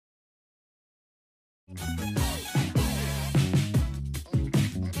Hello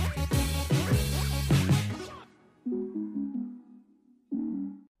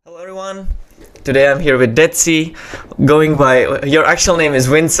everyone. Today I'm here with Detsy. Going by your actual name is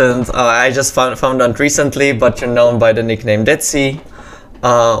Vincent. I just found out recently, but you're known by the nickname Detsy.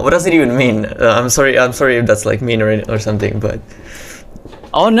 What does it even mean? I'm sorry if that's like mean or something, but.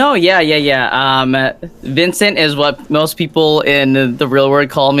 Oh no, yeah. Vincent is what most people in the real world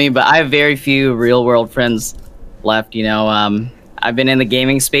call me, but I have very few real world friends left. I've been in the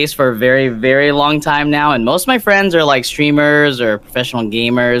gaming space for a very, very long time now, and most of my friends are like streamers or professional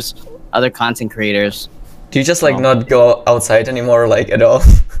gamers, other content creators. Do you just like not go outside anymore, like at all?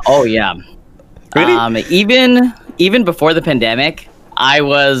 Oh yeah. Really? Even before the pandemic, I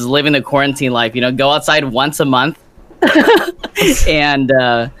was living the quarantine life. Go outside once a month, and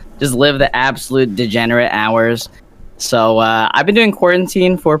just live the absolute degenerate hours. So I've been doing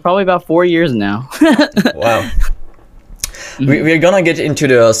quarantine for probably about 4 years now. Wow. We're gonna get into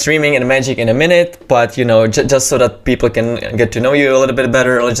the streaming and magic in a minute, but just so that people can get to know you a little bit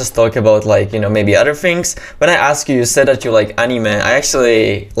better, let's just talk about like maybe other things. When I asked you, you said that you like anime. I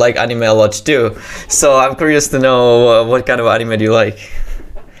actually like anime a lot too, so I'm curious to know what kind of anime do you like?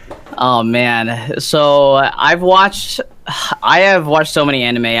 Oh man, so I have watched so many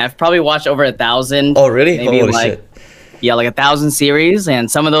anime. I've probably watched over 1,000. Oh really? Maybe Holy like shit. Yeah, like 1,000 series, and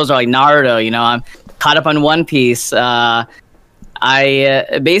some of those are like Naruto. I'm caught up on One Piece. I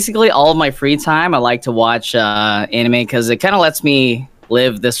basically all of my free time I like to watch anime because it kind of lets me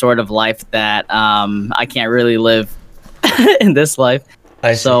live this sort of life that I can't really live in this life.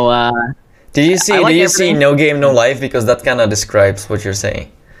 I see. So Did you see everything. No Game No Life? Because that kind of describes what you're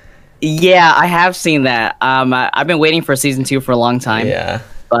saying. Yeah, I have seen that. I've been waiting for season 2 for a long time. Yeah.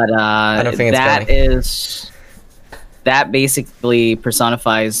 But I don't think that basically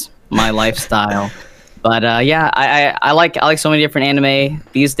personifies my lifestyle. But yeah, I like so many different anime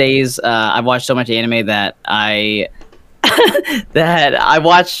these days. I've watched so much anime that I'm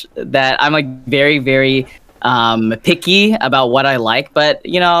like very, very picky about what I like. But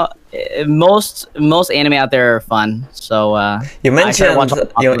most anime out there are fun. So you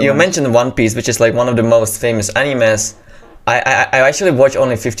mentioned One Piece, which is like one of the most famous animes. I actually watched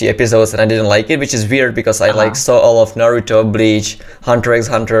only 50 episodes and I didn't like it, which is weird because I like saw all of Naruto, Bleach, Hunter x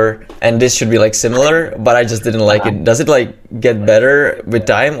Hunter, and this should be like similar, but I just didn't like it. Does it like get better with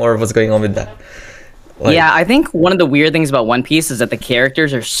time, or what's going on with that? Yeah, I think one of the weird things about One Piece is that the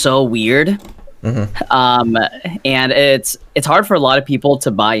characters are so weird. And it's hard for a lot of people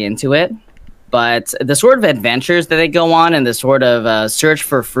to buy into it, but the sort of adventures that they go on and the sort of search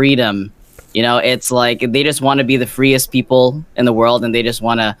for freedom, it's like they just want to be the freest people in the world, and they just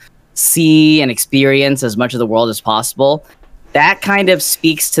want to see and experience as much of the world as possible. That kind of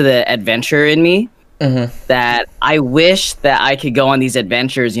speaks to the adventure in me. That I wish that I could go on these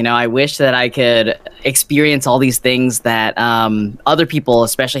adventures. I wish that I could experience all these things that other people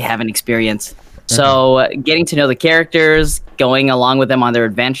especially haven't experienced. So getting to know the characters, going along with them on their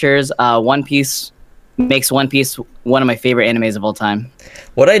adventures, One Piece makes One Piece one of my favorite animes of all time.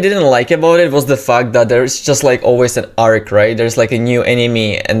 What I didn't like about it was the fact that there's just like always an arc, right? There's like a new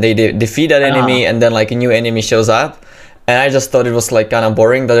enemy and they defeat that enemy, and then like a new enemy shows up. And I just thought it was like kind of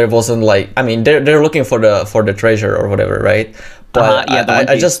boring that it wasn't like, I mean, they're looking for the treasure or whatever, right? But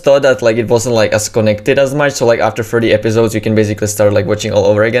I just thought that like it wasn't like as connected as much. So like after 30 episodes, you can basically start like watching all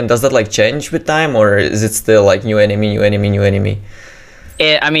over again. Does that like change with time, or is it still like new enemy, new enemy, new enemy?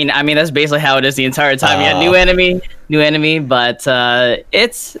 I mean that's basically how it is the entire time. Yeah, new enemy, but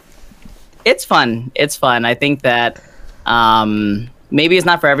it's fun. It's fun. I think that maybe it's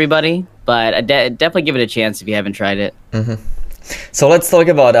not for everybody, but I definitely give it a chance if you haven't tried it. So let's talk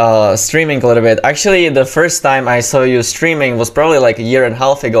about streaming a little bit. Actually, the first time I saw you streaming was probably like a year and a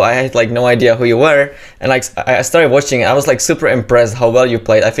half ago. I had like no idea who you were, and like I started watching. I was like super impressed how well you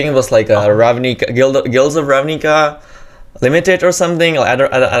played. I think it was like Ravnica Guilds of Ravnica Limited or something. I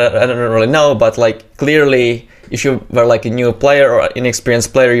don't really know, but like clearly, if you were like a new player or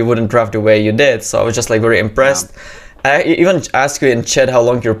inexperienced player, you wouldn't draft the way you did. So I was just like very impressed. Yeah. I even asked you in chat how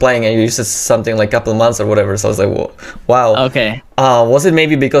long you're playing, and you said something like a couple of months or whatever. So I was like, wow. Okay. Was it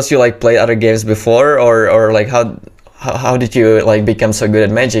maybe because you like played other games before, or like how did you like become so good at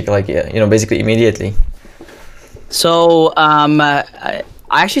Magic? Like basically immediately. So I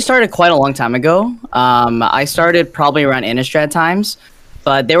actually started quite a long time ago. I started probably around Innistrad times,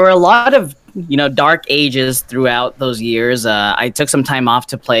 but there were a lot of dark ages throughout those years. I took some time off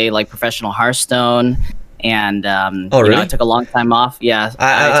to play like professional Hearthstone. and Oh, you know, I really? took a long time off. Yeah,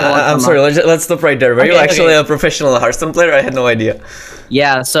 I took a long I'm time sorry. off. Let's stop right there. Were you Okay, actually okay. a professional Hearthstone player? I had no idea.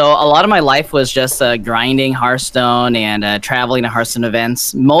 Yeah, so a lot of my life was just grinding Hearthstone and traveling to Hearthstone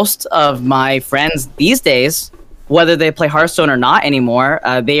events. Most of my friends these days, whether they play Hearthstone or not anymore,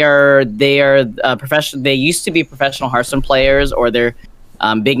 they are professional. They used to be professional Hearthstone players, or they're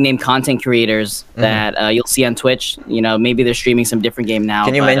big name content creators that you'll see on Twitch. You know, maybe they're streaming some different game now.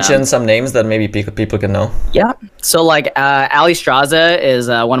 Can you but, mention some names that maybe people can know? Yeah. So like Ali Straza is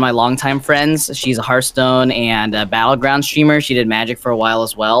one of my longtime friends. She's a Hearthstone and a Battleground streamer. She did Magic for a while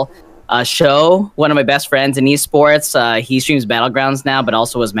as well. Show, one of my best friends in esports. He streams Battlegrounds now, but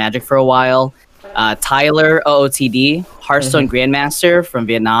also was Magic for a while. Tyler OOTD, Hearthstone Grandmaster from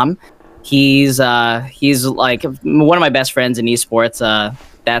Vietnam. He's like one of my best friends in esports.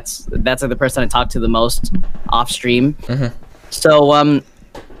 That's like the person I talk to the most off stream. So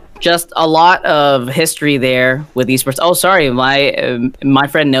just a lot of history there with esports. Oh, sorry, my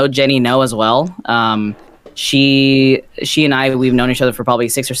friend No Jenny No as well. She and I, we've known each other for probably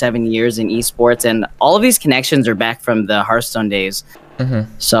 6 or 7 years in esports, and all of these connections are back from the Hearthstone days.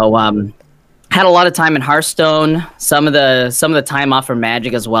 So had a lot of time in Hearthstone. Some of the time off from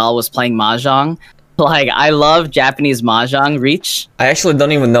Magic as well was playing Mahjong. Like, I love Japanese Mahjong. Reach. I actually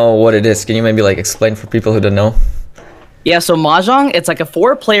don't even know what it is. Can you maybe like explain for people who don't know? Yeah, so Mahjong, it's like a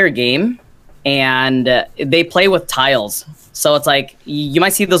 4-player game, and they play with tiles. So it's like you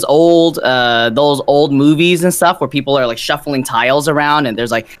might see those old movies and stuff where people are like shuffling tiles around, and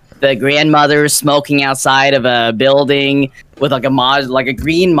there's like the grandmother smoking outside of a building with like a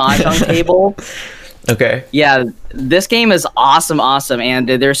green mahjong table. Okay. Yeah, this game is awesome, and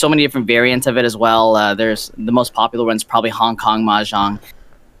there's so many different variants of it as well. There's the most popular one's probably Hong Kong Mahjong,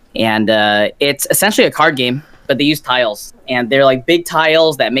 and it's essentially a card game, but they use tiles, and they're like big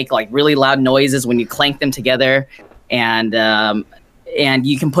tiles that make like really loud noises when you clank them together, and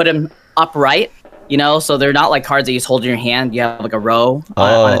you can put them upright, you know, so they're not like cards that you just hold in your hand. You have like a row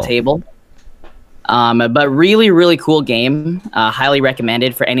on a table. But really cool game. Highly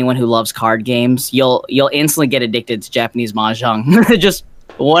recommended for anyone who loves card games. You'll instantly get addicted to Japanese Mahjong. Just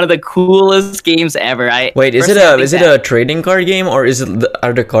one of the coolest games ever. Wait, is it a trading card game, or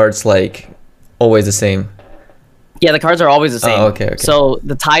are the cards like always the same? Yeah, the cards are always the same. Oh, okay. So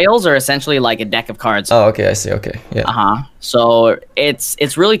the tiles are essentially like a deck of cards. Oh, okay, I see. Okay, yeah. So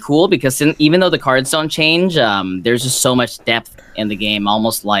it's really cool because even though the cards don't change, there's just so much depth in the game,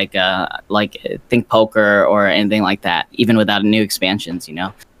 almost like think poker or anything like that, even without new expansions, you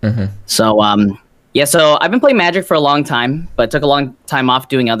know. So yeah, so I've been playing Magic for a long time, but took a long time off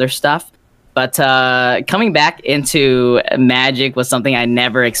doing other stuff. But coming back into Magic was something I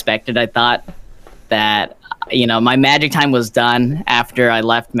never expected. I thought that, you know, my Magic time was done after I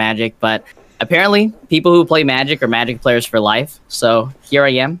left Magic, but apparently people who play Magic are Magic players for life. So here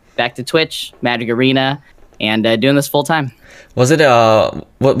I am, back to Twitch, Magic Arena, and doing this full time. Was it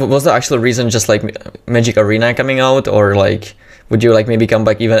what was the actual reason, just like Magic Arena coming out, or like would you like maybe come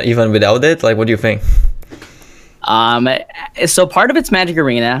back even without it? Like, what do you think? So part of it's Magic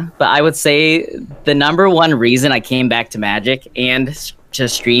Arena, but I would say the number one reason I came back to Magic and to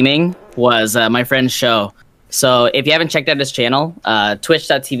streaming was my friend's show. So if you haven't checked out his channel,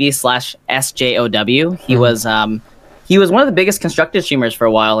 twitch.tv/SJOW, he was one of the biggest constructed streamers for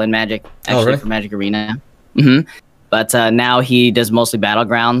a while in Magic, actually. Really? For Magic Arena. But now he does mostly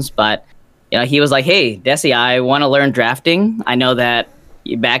Battlegrounds. But you know, he was like, "Hey, Desi, I want to learn drafting. I know that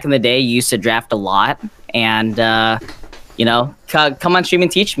back in the day you used to draft a lot, and you know, come on stream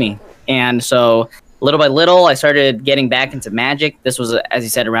and teach me." And so little by little, I started getting back into Magic. This was, as you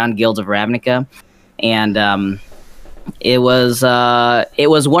said, around Guilds of Ravnica. And it was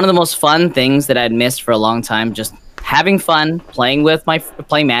one of the most fun things that I'd missed for a long time. Just having fun playing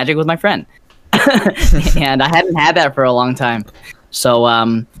Magic with my friend, and I hadn't had that for a long time. So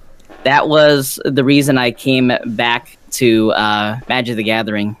that was the reason I came back to Magic the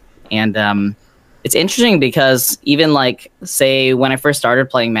Gathering. And it's interesting because even like, say, when I first started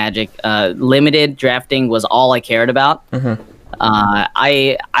playing Magic, limited drafting was all I cared about.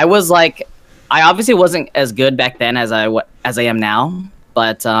 I was like, I obviously wasn't as good back then as I am now,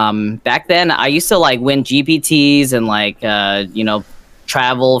 but back then I used to like win GPTs and like you know,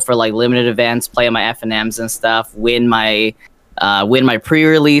 travel for like limited events, play on my FNMs and stuff, win my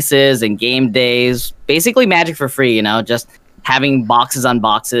pre-releases and game days, basically Magic for free, you know, just having boxes on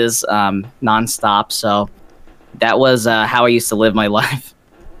boxes nonstop. So that was how I used to live my life.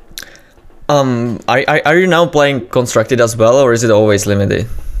 Are you now playing constructed as well, or is it always limited?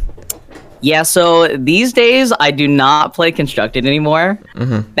 Yeah, so these days I do not play constructed anymore.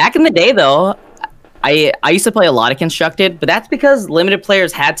 Back in the day, though, I used to play a lot of constructed, but that's because limited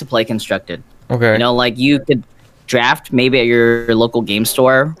players had to play constructed. Okay. You know, like you could draft maybe at your local game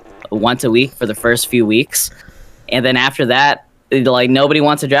store once a week for the first few weeks, and then after that, like nobody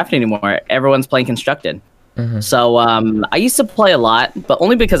wants to draft anymore. Everyone's playing constructed. So I used to play a lot, but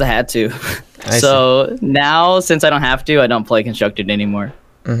only because I had to. So now, since I don't have to, I don't play constructed anymore.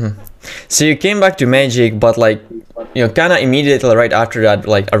 So you came back to Magic, but like, you know, kind of immediately right after that,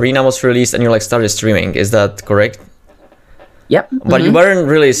 like Arena was released and you like started streaming. Is that correct? Yep. But you weren't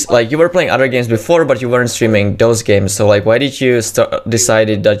really like, you were playing other games before, but you weren't streaming those games. So like, why did you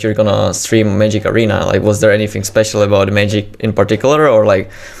decided that you're gonna stream Magic Arena? Like, was there anything special about Magic in particular, or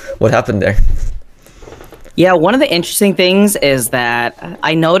like, what happened there? Yeah, one of the interesting things is that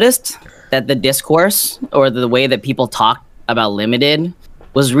I noticed that the discourse or the way that people talk about limited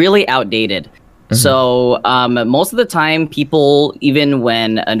was really outdated. So most of the time, people, even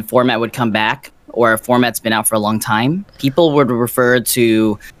when a format would come back or a format's been out for a long time, people would refer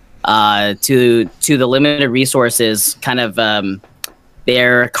to the limited resources kind of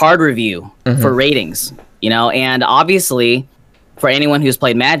their card review for ratings, you know. And obviously, for anyone who's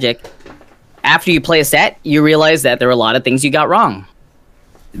played Magic, after you play a set, you realize that there are a lot of things you got wrong.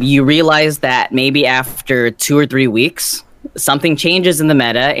 You realize that maybe after 2 or 3 weeks, something changes in the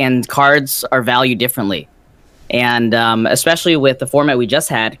meta and cards are valued differently. And especially with the format we just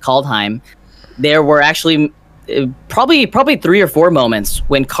had, Kaldheim, there were actually probably 3 or 4 moments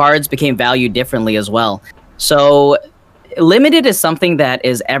when cards became valued differently as well. So limited is something that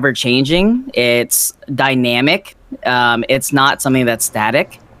is ever changing. It's dynamic. It's not something that's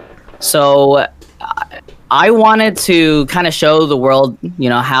static. So I wanted to kind of show the world, you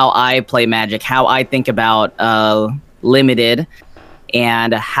know, how I play Magic, how I think about limited,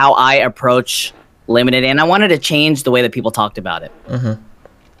 and how I approach limited, and I wanted to change the way that people talked about it.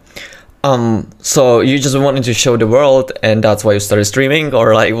 So you just wanted to show the world, and that's why you started streaming,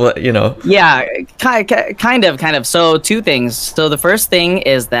 or like, what, you know? Yeah, kind of. So 2 things. So the first thing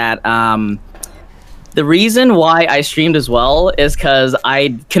is that the reason why I streamed as well is because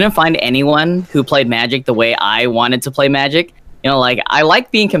I couldn't find anyone who played Magic the way I wanted to play Magic. You know, like, I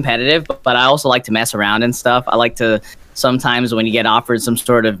like being competitive, but I also like to mess around and stuff. I like to, sometimes when you get offered some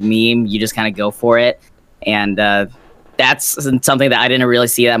sort of meme, you just kind of go for it. And that's something that I didn't really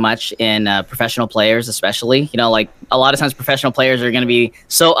see that much in professional players, especially. You know, like, a lot of times professional players are going to be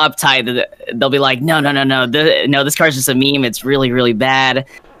so uptight that they'll be like, no, this card's just a meme. It's really, really bad.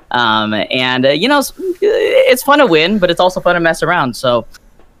 You know, it's fun to win, but it's also fun to mess around. So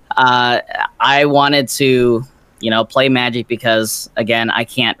I wanted to, you know, play Magic because, again, I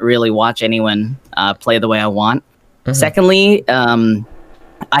can't really watch anyone play the way I want. Secondly,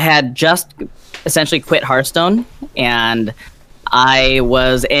 I had just essentially quit Hearthstone, and I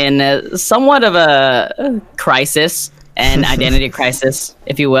was in somewhat of a crisis, an identity crisis,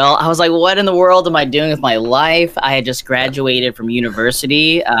 if you will. I was like, what in the world am I doing with my life? I had just graduated from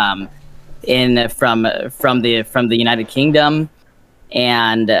university from the United Kingdom,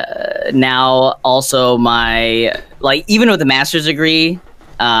 and now also my, like, even with a master's degree,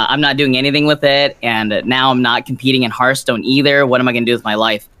 I'm not doing anything with it, and now I'm not competing in Hearthstone either. What am I going to do with my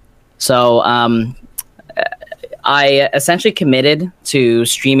life? So I essentially committed to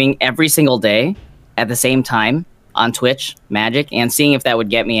streaming every single day at the same time on Twitch, Magic, and seeing if that would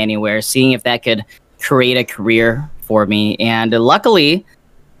get me anywhere, seeing if that could create a career for me. And luckily,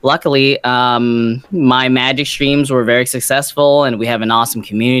 my Magic streams were very successful, and we have an awesome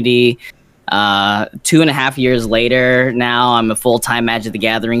community. 2.5 years later, now I'm a full-time Magic the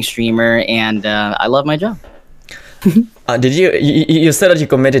Gathering streamer, and I love my job. Did you said that you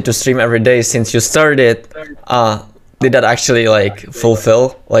committed to stream every day since you started? Did that actually like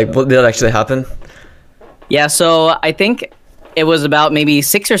fulfill? Like, what did that actually happen? Yeah, so I think it was about maybe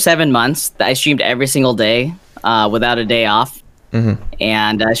 6 or 7 months that I streamed every single day without a day off.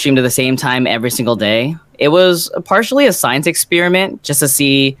 And I streamed at the same time every single day. It was partially a science experiment just to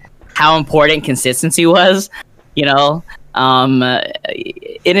see how important consistency was, you know.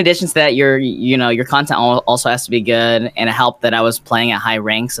 In addition to that, your content also has to be good, and it helped that I was playing at high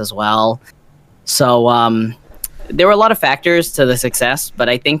ranks as well. So there were a lot of factors to the success, but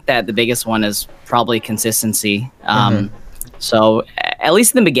I think that the biggest one is probably consistency. So at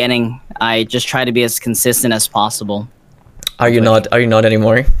least in the beginning, I just try to be as consistent as possible. Are you not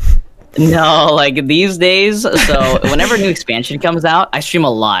anymore? No, like these days. So whenever a new expansion comes out, I stream a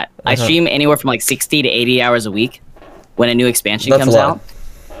lot. I stream anywhere from like 60 to 80 hours a week when a new expansion comes out.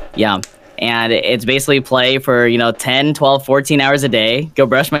 Yeah. And it's basically play for, 10, 12, 14 hours a day, go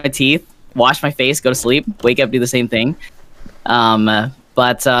brush my teeth, wash my face, go to sleep, wake up, do the same thing.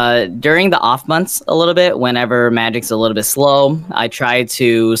 But during the off months, a little bit, whenever Magic's a little bit slow, I try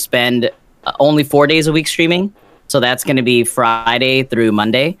to spend only 4 days a week streaming. So that's going to be Friday through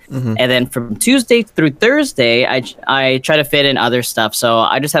Monday. And then from Tuesday through Thursday, I try to fit in other stuff. So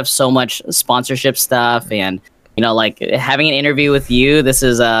I just have so much sponsorship stuff and, you know, like having an interview with you. This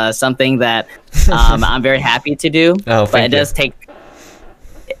is something that I'm very happy to do. Oh, but thank you.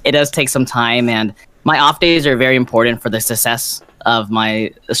 It does take some time, and my off days are very important for the success of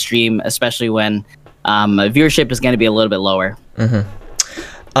my stream, especially when viewership is going to be a little bit lower.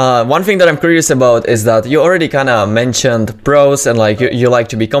 One thing that I'm curious about is that you already kind of mentioned pros and like you like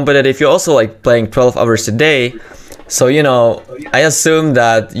to be competitive. You also like playing 12 hours a day. So, you know, I assume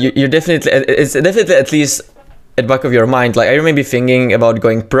that you're definitely, it's definitely at least at back of your mind, like, are you maybe thinking about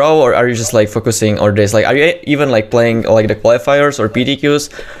going pro, or are you just like focusing on this? Like, are you even like playing like the qualifiers or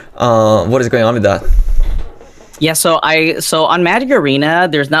PTQs? What is going on with that? Yeah, so on Magic Arena,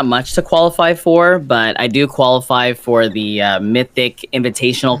 there's not much to qualify for, but I do qualify for the Mythic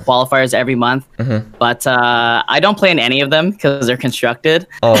Invitational qualifiers every month. But I don't play in any of them because they're constructed.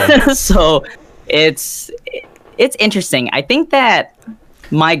 Oh. So it's interesting. I think that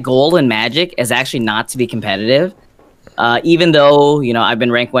my goal in Magic is actually not to be competitive. Even though, you know, I've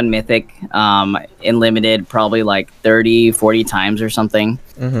been rank 1 Mythic in Limited probably like 30, 40 times or something.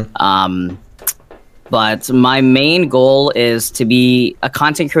 But my main goal is to be a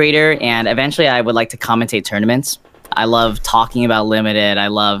content creator, and eventually I would like to commentate tournaments. I love talking about Limited. I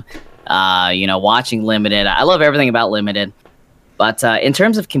love, you know, watching Limited. I love everything about Limited. But in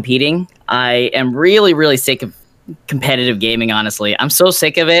terms of competing, I am really, really sick of competitive gaming, honestly. I'm so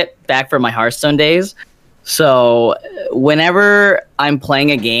sick of it back from my Hearthstone days. So whenever I'm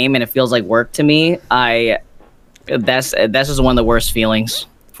playing a game and it feels like work to me, that's just one of the worst feelings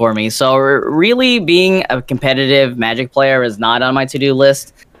for me. So really being a competitive Magic player is not on my to-do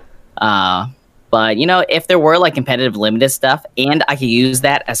list. But, you know, if there were like competitive limited stuff and I could use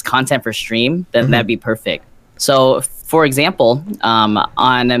that as content for stream, then that'd be perfect. So, for example,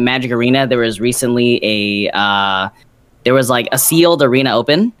 on Magic Arena, there was recently there was like a sealed arena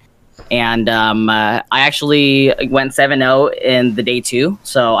open. And I actually went 7-0 in the day 2.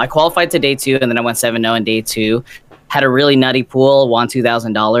 So I qualified to day 2, and then I went 7-0 in day 2. Had a really nutty pool, won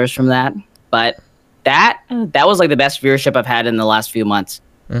 $2,000 from that. But that was like the best viewership I've had in the last few months.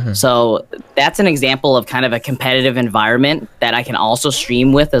 So that's an example of kind of a competitive environment that I can also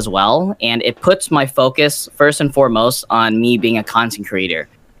stream with as well. And it puts my focus first and foremost on me being a content creator.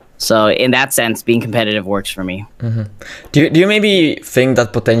 So in that sense, being competitive works for me. Do you maybe think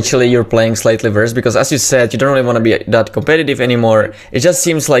that potentially you're playing slightly worse? Because as you said, you don't really want to be that competitive anymore. It just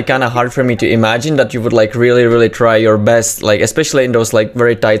seems like kind of hard for me to imagine that you would like really, really try your best, like especially in those like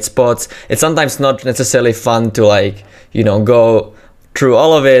very tight spots. It's sometimes not necessarily fun to like, you know, go through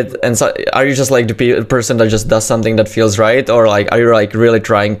all of it. And so are you just like the person that just does something that feels right? Or like, are you like really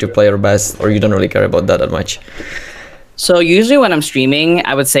trying to play your best, or you don't really care about that much? So usually when I'm streaming,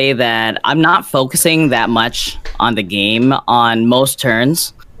 I would say that I'm not focusing that much on the game on most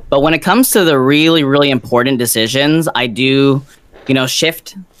turns. But when it comes to the really, really important decisions, I do, you know,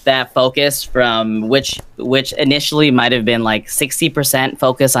 shift that focus from which initially might have been like 60%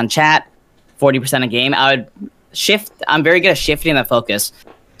 focus on chat, 40% on game. I would shift. I'm very good at shifting that focus.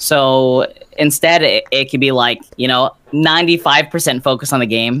 So instead, it could be like, you know, 95% focus on the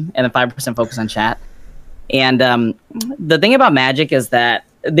game and then 5% focus on chat. And the thing about Magic is that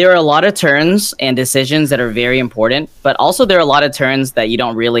there are a lot of turns and decisions that are very important, but also there are a lot of turns that you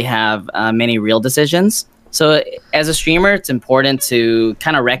don't really have many real decisions. So as a streamer, it's important to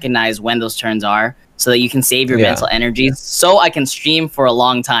kind of recognize when those turns are so that you can save your mental energy so I can stream for a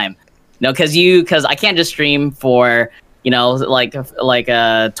long time. You know, because I can't just stream for, you know, like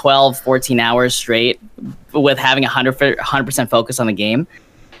 12, 14 hours straight with having 100% focus on the game.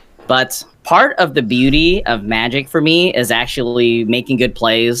 But part of the beauty of Magic for me is actually making good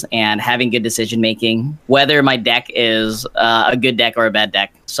plays and having good decision making, whether my deck is a good deck or a bad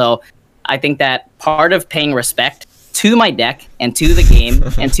deck. So I think that part of paying respect to my deck and to the game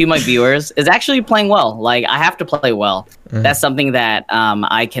and to my viewers is actually playing well. Like, I have to play well. That's something that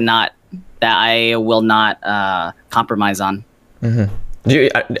I will not compromise on. Do you,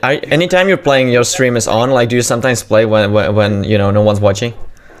 anytime you're playing, your stream is on? Like, do you sometimes play when you know no one's watching?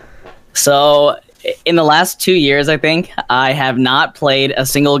 So in the last 2 years, I think I have not played a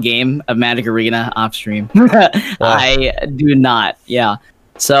single game of Magic Arena off stream. I do not. Yeah.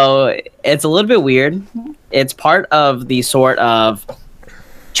 So it's a little bit weird. It's part of the sort of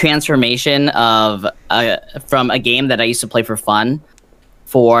transformation of from a game that I used to play for fun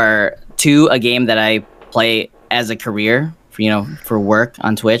to a game that I play as a career. for work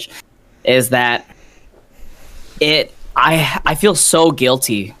on Twitch, is that I feel so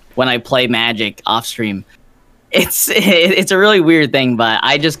guilty when I play Magic off stream. It's a really weird thing, but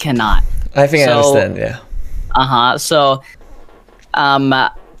I just cannot. I think I understand. Yeah. So,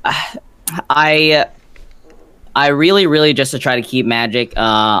 I really just to try to keep Magic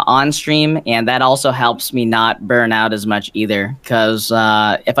on stream, and that also helps me not burn out as much either. Because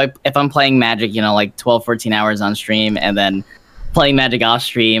if I'm playing Magic, like 12, 14 hours on stream, and then playing Magic off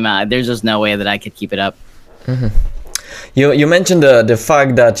stream, there's just no way that I could keep it up. You mentioned the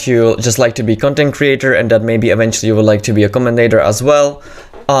fact that you just like to be content creator, and that maybe eventually you would like to be a commentator as well.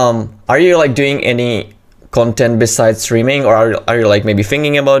 Are you like doing any content besides streaming, or are you like maybe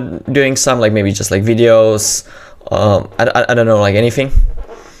thinking about doing some, like maybe just like videos? I don't know, like anything.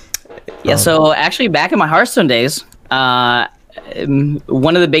 Yeah. So actually, back in my Hearthstone days,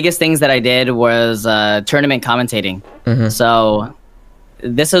 one of the biggest things that I did was tournament commentating. So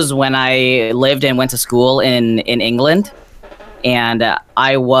this is when I lived and went to school in England, and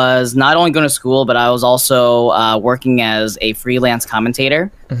I was not only going to school, but I was also working as a freelance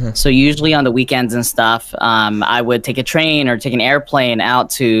commentator. So usually on the weekends and stuff, I would take a train or take an airplane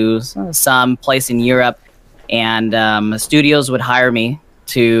out to some place in Europe, and studios would hire me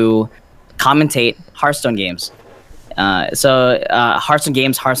to commentate Hearthstone games. Hearthstone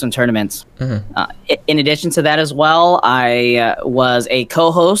games, Hearthstone tournaments. In addition to that as well, I was a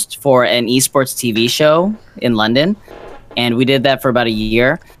co-host for an esports TV show in London, and we did that for about a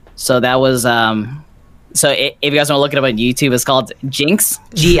year. So that was if you guys want to look it up on YouTube, it's called Jinx,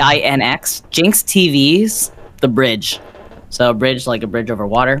 Ginx, Jinx TV's The Bridge. So a bridge, like a bridge over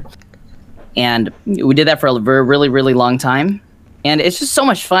water, and we did that for a really long time. And it's just so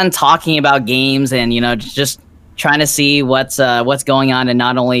much fun talking about games and just trying to see what's going on in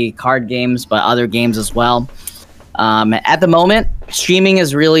not only card games but other games as well. At the moment, streaming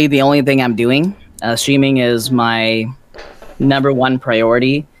is really the only thing I'm doing. Streaming is my #1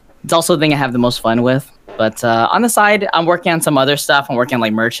 priority. It's also the thing I have the most fun with. But on the side, I'm working on some other stuff. I'm working on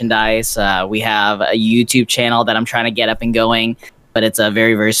like merchandise. We have a YouTube channel that I'm trying to get up and going, but it's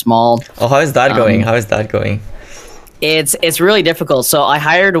very small. Oh, how is that going? How is that going? It's really difficult. So I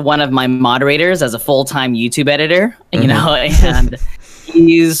hired one of my moderators as a full-time YouTube editor, and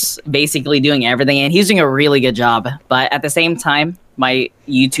he's basically doing everything, and he's doing a really good job. But at the same time, my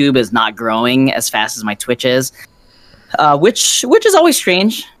YouTube is not growing as fast as my Twitch is, which is always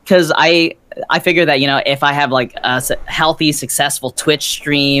strange, because I figure that if I have like a healthy, successful Twitch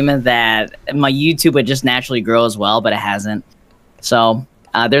stream, that my YouTube would just naturally grow as well, but it hasn't. So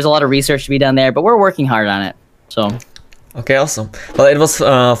there's a lot of research to be done there, but we're working hard on it. So. Okay, awesome. Well, it was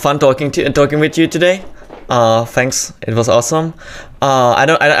fun talking with you today. Thanks, it was awesome. I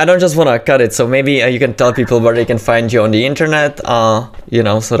don't just want to cut it, so maybe you can tell people where they can find you on the internet, so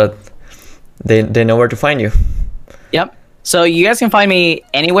that they know where to find you. Yep. So you guys can find me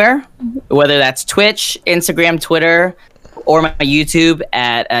anywhere, whether that's Twitch, Instagram, Twitter, or my YouTube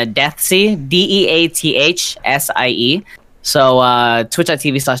at Deathsie, DEATHSIE. So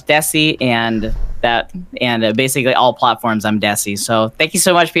twitch.tv/Deathsie, and basically all platforms I'm Deathsie. So thank you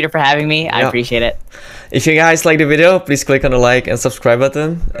so much, Peter, for having me. I appreciate it. If you guys like the video, please click on the like and subscribe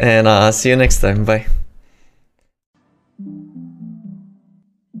button, and see you next time. Bye.